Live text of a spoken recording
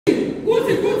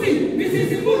KUTI, KUTI,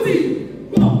 Mrs. KUTI.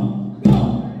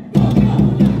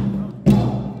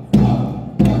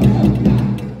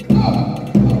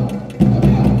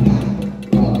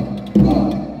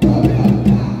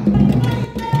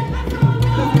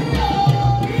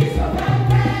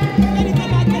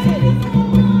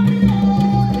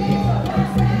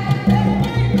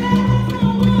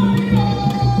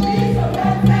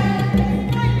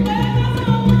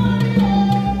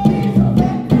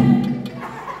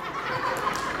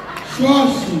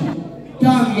 Ṣọ́ọ̀ṣì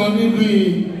tá a lọ nínú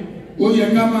ó yẹ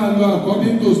ká máa lọ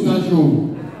according to station.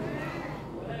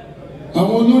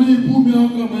 Àwọn olórí ikú mi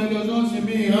ọkọ̀ máa lọ ṣọ́ọ̀ṣì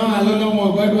mi hàn àlọ́lọ́wọ́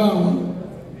ọ̀gbádùn àwọn.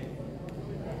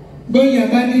 Bóyá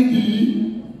bá nídìí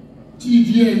tí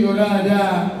ìdí ẹ̀ yọ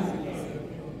dáadáa.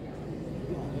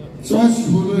 Ṣọ́ọ̀ṣì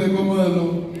wo ló yẹ kó máa lọ?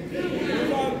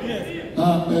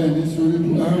 Ẹ̀ ní sori kú,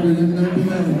 àwọn ènìyàn ń gbé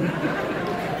náà.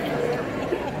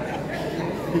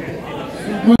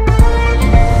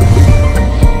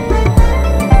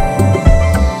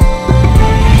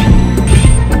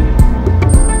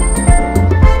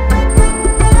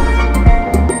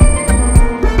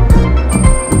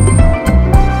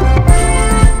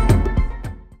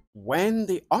 When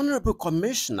the Honorable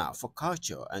Commissioner for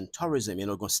Culture and Tourism in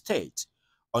Ogun State,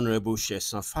 Honorable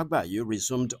Sheson Fagbayi,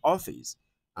 resumed office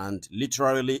and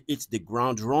literally hit the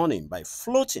ground running by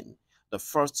floating the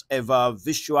first ever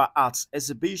visual arts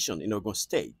exhibition in Ogun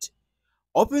State,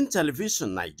 Open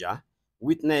Television Niger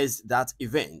witnessed that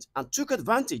event and took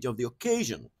advantage of the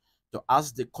occasion to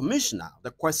ask the commissioner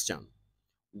the question,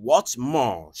 what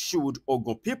more should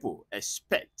Ogun people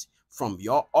expect from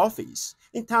your office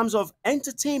in terms of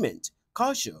entertainment,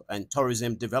 culture, and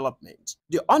tourism development?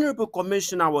 The Honorable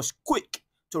Commissioner was quick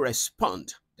to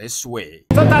respond this way.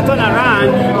 Total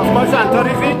turnaround of culture and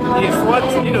tourism is what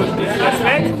is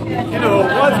respect.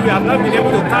 What we have not been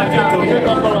able to tap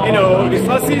into,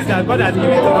 resources that God has given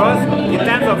to us in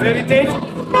terms of heritage,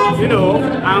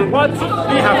 and what we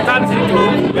have tapped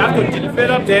into, we have to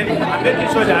develop them and making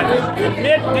sure that we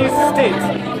make this state,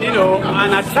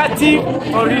 an attractive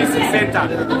tourist center,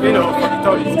 for the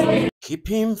tourists.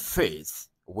 Keeping faith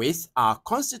with our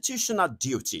constitutional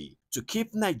duty to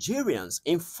keep Nigerians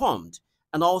informed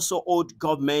and also hold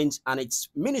government and its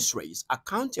ministries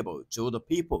accountable to the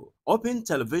people, Open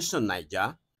Television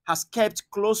Niger has kept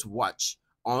close watch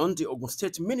on the Ogun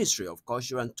State Ministry of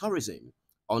Culture and Tourism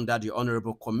under the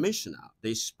Honorable Commissioner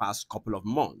this past couple of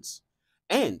months.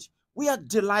 And we are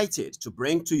delighted to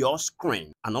bring to your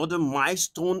screen another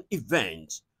milestone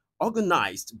event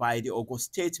organized by the Ogun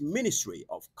State Ministry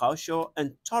of Culture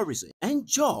and Tourism.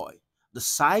 Enjoy the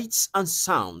sights and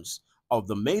sounds of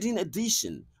the maiden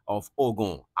edition of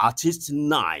Ogun Artist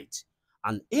Night,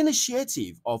 an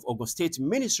initiative of Ogun State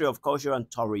Ministry of Culture and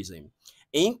Tourism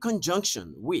in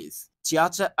conjunction with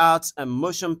Theatre Arts and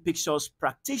Motion Pictures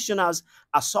Practitioners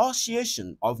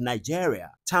Association of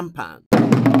Nigeria, TAMPAN.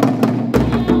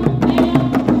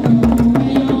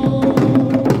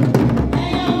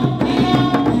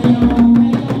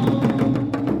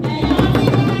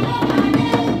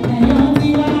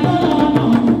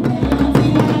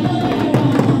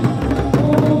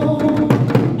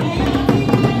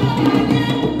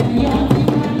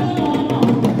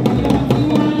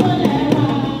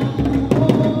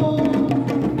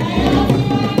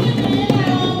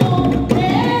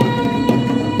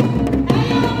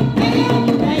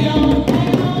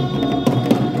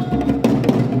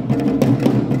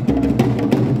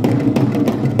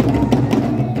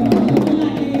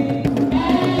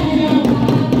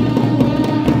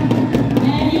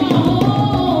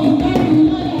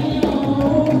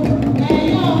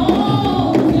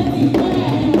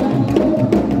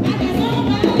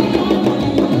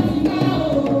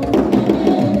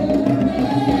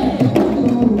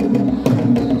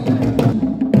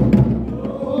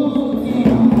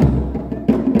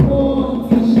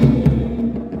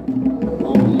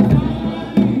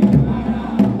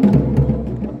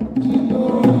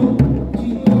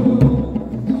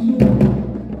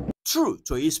 True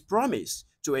to his promise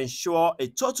to ensure a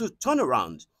total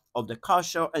turnaround of the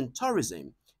culture and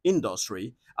tourism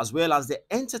industry as well as the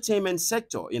entertainment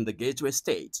sector in the Gateway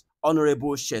State,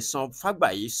 Honorable Sheson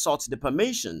Fagbayi sought the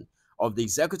permission of the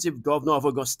Executive Governor of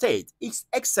Ogun State, His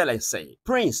Excellency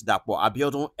Prince Dapo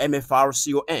Abiodun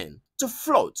MFR-CON, to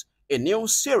float a new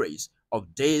series of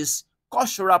this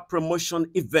cultural promotion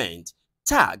event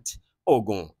tagged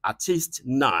Ogun Artist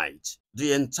Night.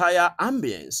 The entire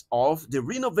ambience of the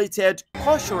renovated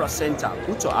Cultural Center,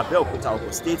 Kuto Abeokuta,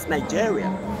 Ogun State, Nigeria,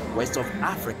 West of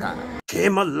Africa,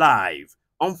 came alive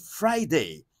on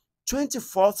Friday,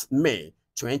 24th May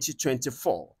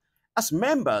 2024, as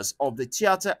members of the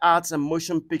Theatre Arts and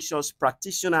Motion Pictures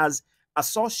Practitioners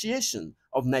Association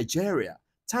of Nigeria,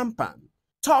 TAMPAN,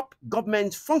 top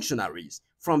government functionaries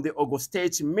from the Ogun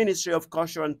State Ministry of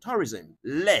Culture and Tourism,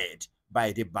 led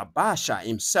by the Babasha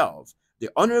himself, the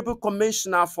Honorable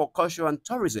Commissioner for Culture and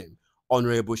Tourism,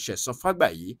 Honorable Sheson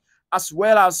Fagbayi, as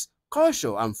well as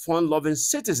culture and fun-loving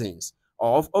citizens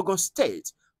of Ogun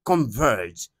State,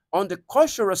 converged on the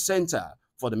Cultural Center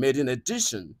for the maiden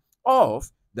edition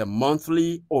of the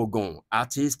monthly Ogun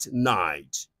Artist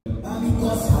Night.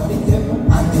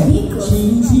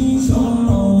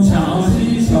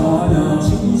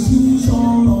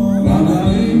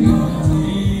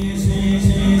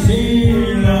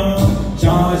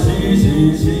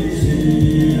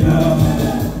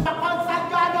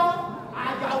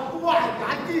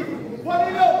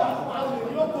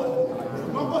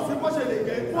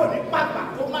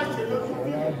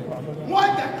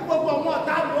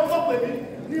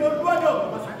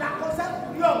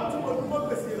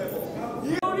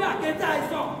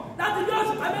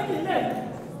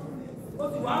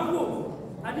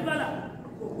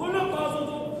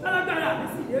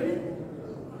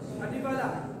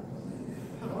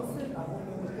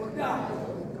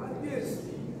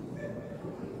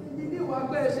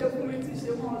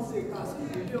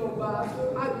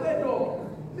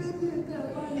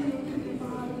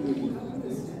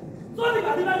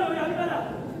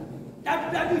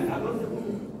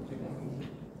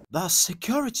 The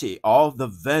security of the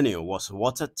venue was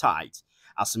watertight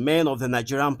as men of the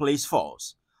Nigerian Police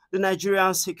Force, the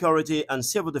Nigerian Security and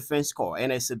Civil Defense Corps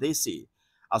 (NSCDC),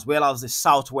 as well as the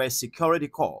Southwest Security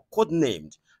Corps,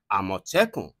 codenamed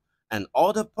Amotekun, and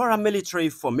other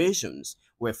paramilitary formations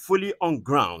were fully on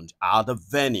ground at the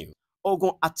venue.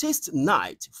 Ogun Artist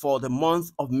Night for the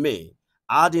month of May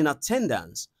had in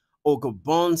attendance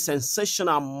Ogun-born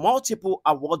sensational multiple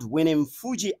award-winning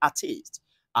Fuji artist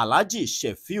Alhaji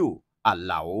Sefiu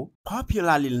Alao,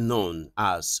 popularly known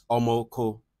as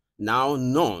Omoba, now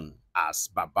known as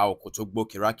Baba Okotogbo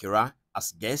Kirakira,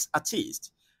 as guest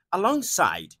artist,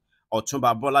 alongside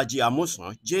Otumba Bolaji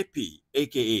Amusan JP,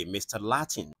 aka Mr.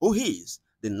 Latin, who is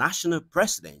the national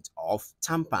president of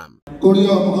TAMPAN.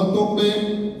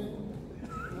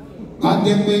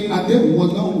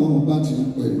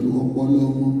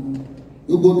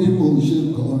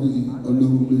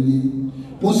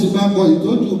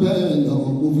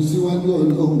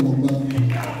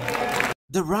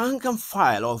 The rank and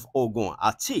file of Ogun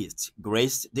artists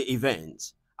graced the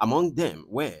event. Among them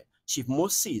were Chief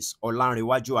Moses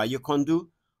Olanrewaju Ayekondu,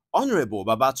 Honorable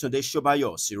Babatunde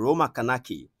Shobayo Siroma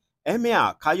Kanaki,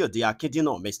 Emir Kayode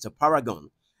Akindino Mr. Paragon,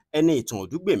 Eniton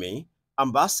Odugbemi,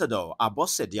 Ambassador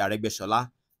Abosede Aregbesola,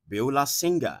 Beulah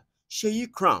Singer,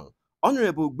 Sheyi Crown,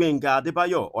 Honorable Gbenga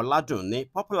Adebayo Oladunni,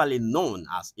 popularly known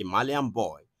as Himalayan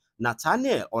Boy,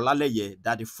 Nathaniel Olaleye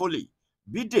Daddy Foley,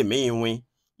 Bidemi Inwe,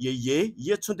 Yeye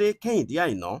Yetunde Kehinde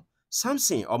Aina,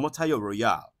 Samson Omotayo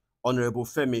Royal, Honorable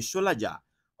Femi Sholaja,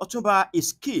 Otumba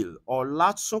Iskil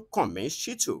Olatunkanmi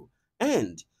Shitu,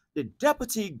 and the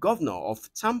Deputy Governor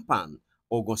of TAMPAN,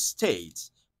 Ogun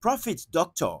State, Prophet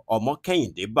Dr.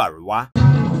 Omokehinde Baruwa.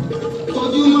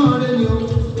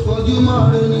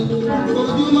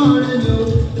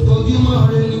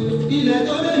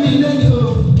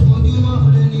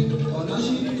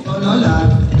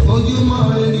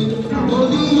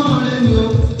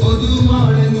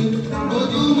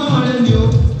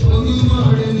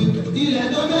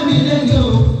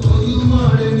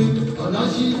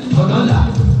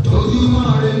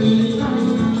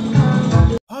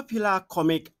 Popular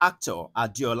comic actor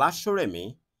Adiola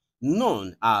Shoremi,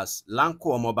 known as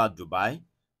Lanko Omoba Dubai,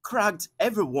 cracked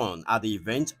everyone at the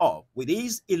event up with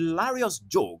his hilarious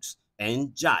jokes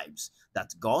and jibes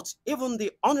that got even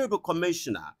the Honorable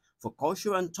Commissioner for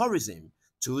Culture and Tourism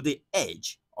to the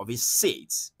edge of his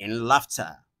seat in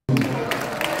laughter.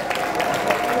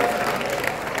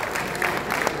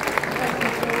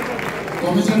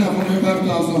 Commissioner for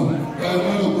 5,000.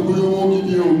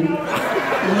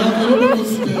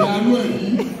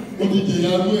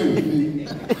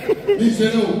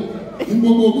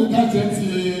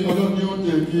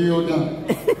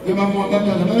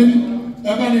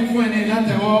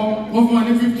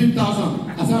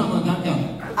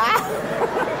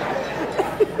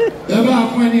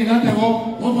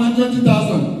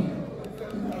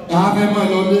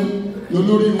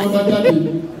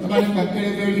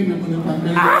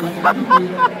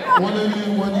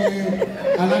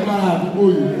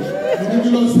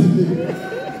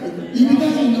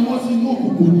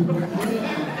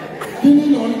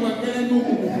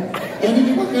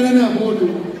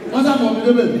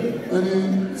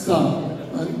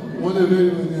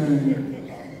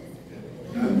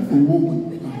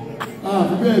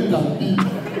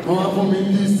 Àwọn afọ́mi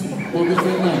list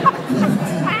commissioner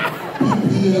 50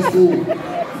 PPSO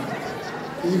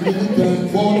ìgbìlì kan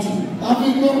 40.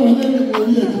 Àfikún wọlé ní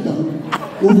orí ẹ̀dìdà.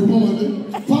 Òfikún wọlé.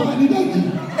 Fáwọn àdídàjì.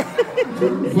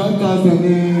 5,000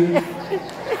 ní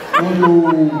wọ́n lò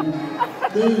ó.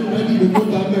 Ṣé ìpẹ́jì lè kó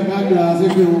tàbí ẹ̀ka àgbà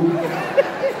ṣégbé o?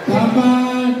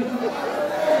 TAMPAN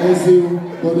ẹ̀sẹ̀ o,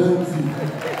 kọ̀dẹ́ǹtì.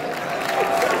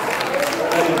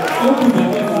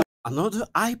 Another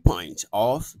high point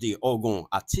of the Ogun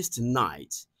Artist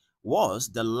Night was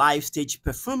the live stage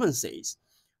performances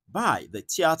by the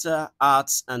Theatre,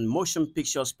 Arts and Motion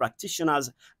Pictures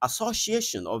Practitioners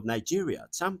Association of Nigeria,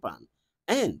 TAMPAN,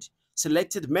 and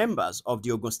selected members of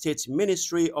the Ogun State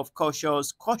Ministry of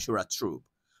Culture's cultural troupe,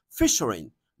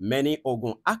 featuring many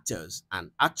Ogun actors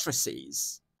and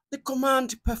actresses. The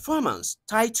command performance,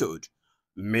 titled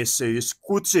Mrs.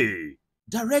 KUTI,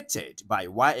 directed by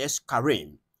Y.S.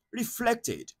 Karim,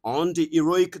 reflected on the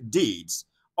heroic deeds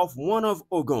of one of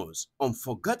Ogun's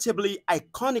unforgettably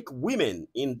iconic women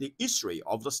in the history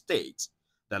of the state,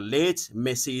 the late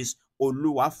Mrs.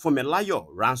 Oluwafumelayo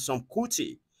Ransom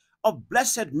KUTI, of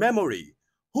blessed memory,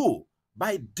 who,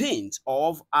 by dint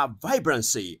of her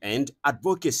vibrancy and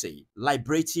advocacy,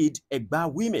 liberated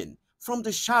Egba women from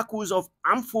the shackles of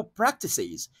harmful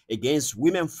practices against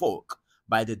women folk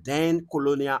by the then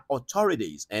colonial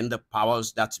authorities and the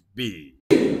powers that be.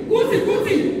 KUTI,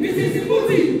 KUTI, Mrs.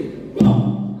 KUTI.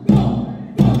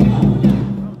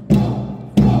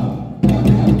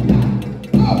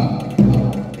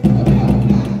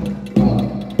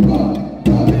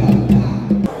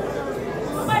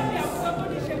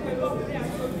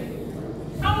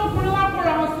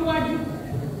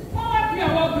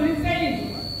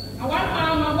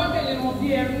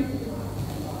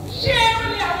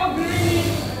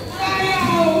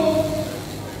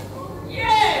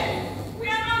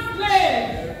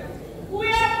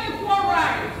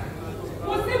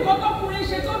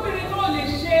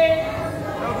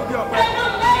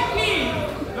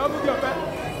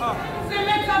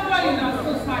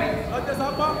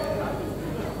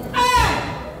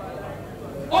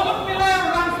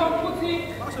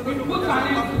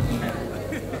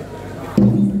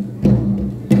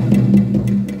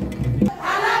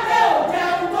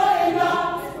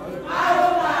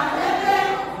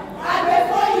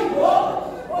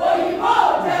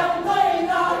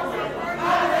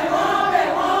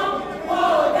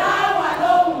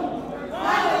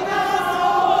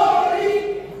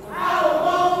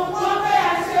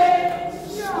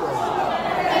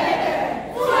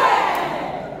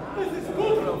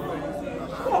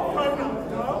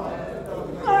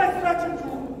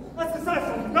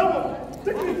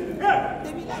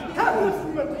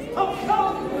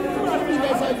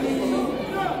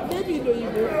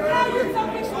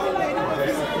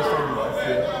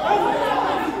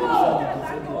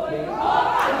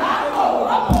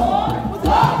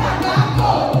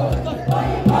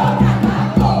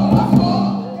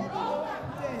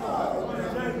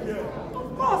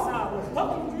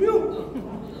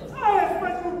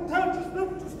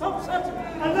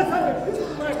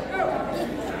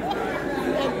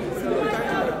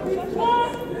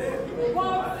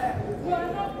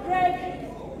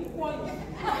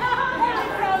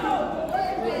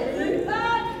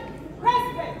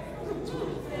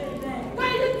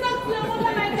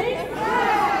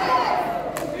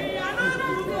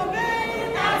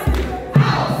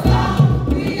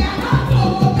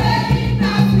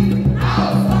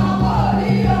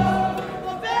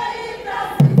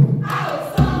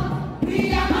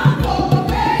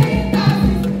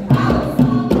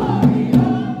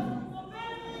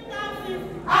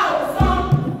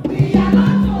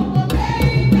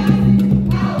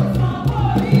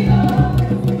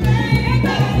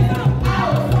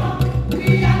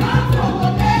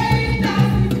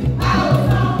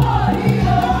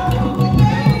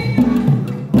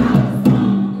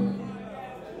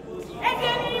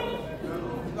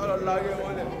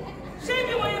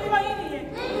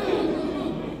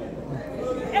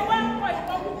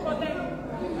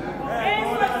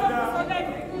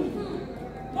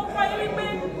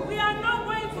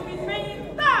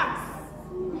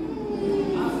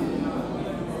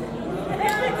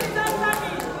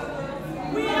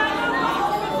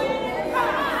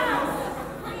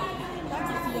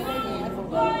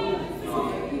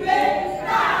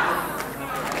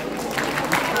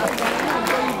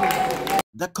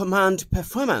 The command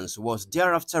performance was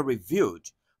thereafter reviewed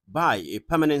by a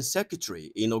permanent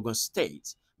secretary in Ogun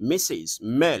State, Mrs.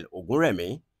 Mel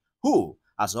Ogunremi, who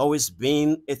has always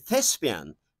been a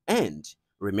thespian and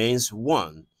remains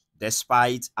one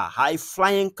despite a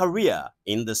high-flying career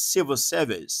in the civil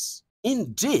service.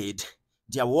 Indeed,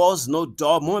 There was no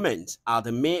dull moment at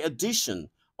the May edition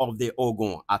of the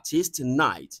Ogun Artist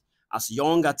Night as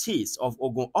young artists of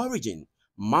Ogun origin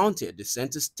mounted the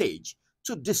center stage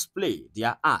to display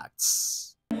their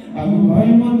acts. As you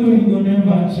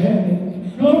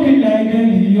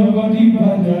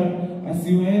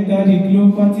enter the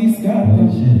club party scatter,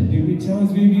 every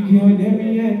chance baby girl let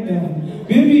me enter.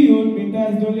 Baby hold me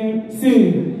tight, don't let me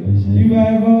say. If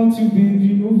I want to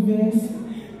baby no vex,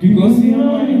 because you are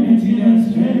my energy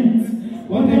and strength.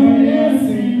 Whatever they are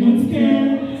saying, don't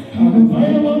care. I will buy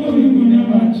a motor, you will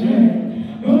never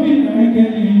check. Don't be like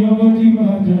any your body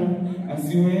matter.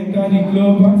 As you enter the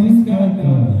club party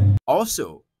scatter.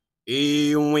 Also,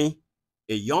 a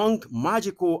young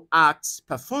magical arts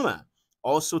performer,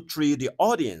 also thrilled the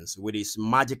audience with his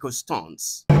magical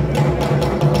stunts.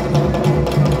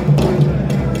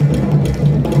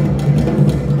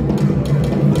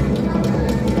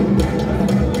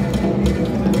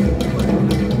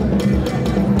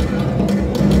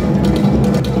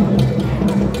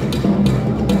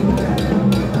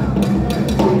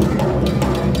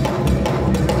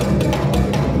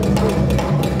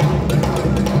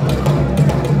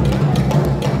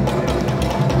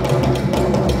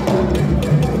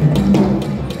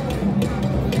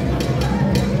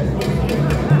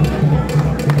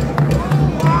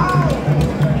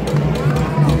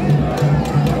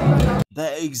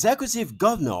 The Executive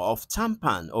Governor of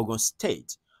TAMPAN, Ogun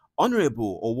State,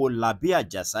 Honorable Owolabia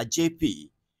Jasa JP,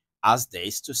 has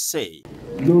this to say.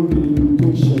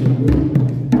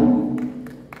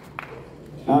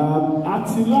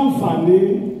 Àti láǹfààní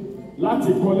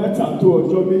láti kọ lẹ́tà tó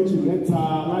ọjọ́ méjì mẹ́ta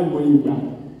láìmọ̀ ìgbà.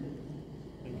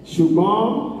 Ṣùgbọ́n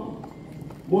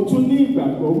mo tún ní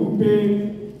ìgbàgbọ́ wípé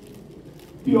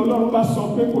bí Ọlọ́run bá sọ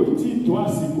pé kò tí ì tó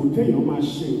àsìkò téèyàn máa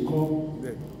ṣe nǹkan,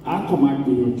 a kàn máa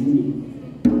gbìyànjú ni.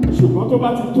 Ṣùgbọ́n tó bá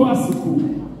ti tó àsìkò,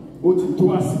 ó ti tó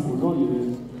àsìkò náà nìyẹn.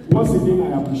 Once again,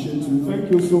 I appreciate you.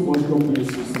 Thank you so much. God bless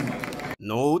you, sir.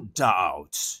 No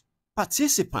doubt,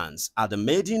 participants at the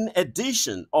Maiden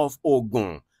edition of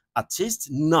Ogun Artist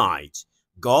Night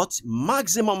got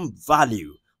maximum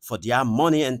value for their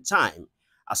money and time,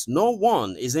 as no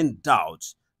one is in doubt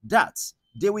that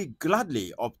they will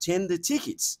gladly obtain the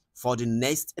tickets for the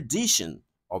next edition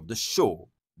of the show.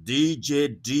 DJ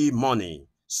D Money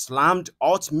slammed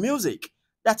hot music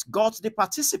that got the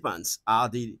participants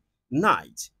at the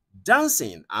night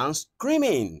dancing and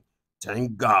screaming,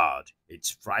 "Thank God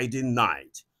it's Friday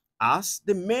night," as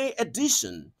the May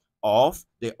edition of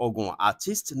the Ogun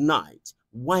Artist Night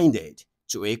winded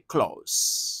to a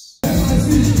close.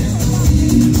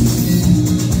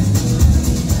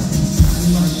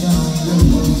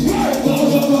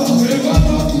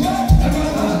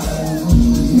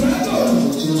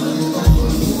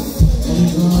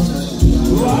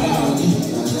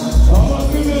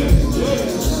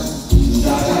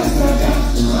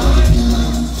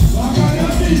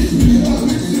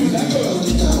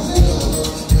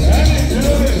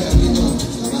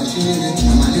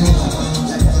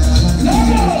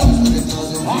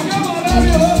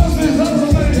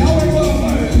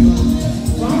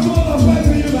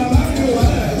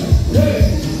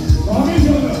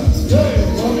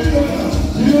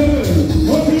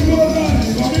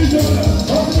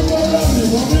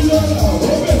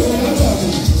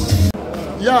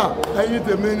 Ẹ̀yin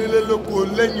tèmi nílé lóko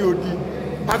lẹ́yìn odi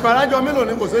àgbàrájọ mélòó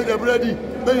ni kò ṣe jẹ búrẹ́dì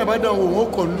lẹ́yìn bá dán wò wọ́n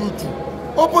kọ̀ lùtù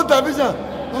open television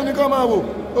wọ́n ní ká máa wò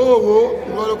ó wò ó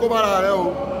ìwọ ló kó bára rẹ o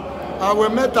àwẹ̀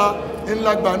mẹ́ta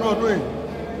ńlá gbà náà lóyè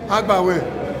àgbàwẹ̀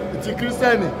ti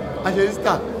kírísítẹ́nì àṣẹ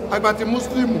Easter àgbà ti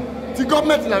mùsùlùmù ti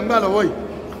gọ́ọ̀mẹ̀ntì là ń gbà lọ́wọ́ yìí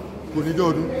kò ní jẹ́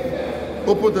ọdún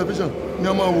open television ni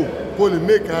ọmọ wò kó lè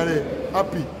make ara rẹ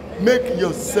happy, make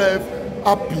yourself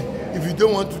happy. If you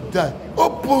don't want to die,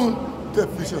 open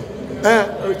television.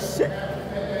 Thanks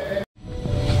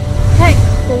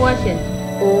for watching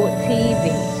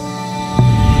OTV.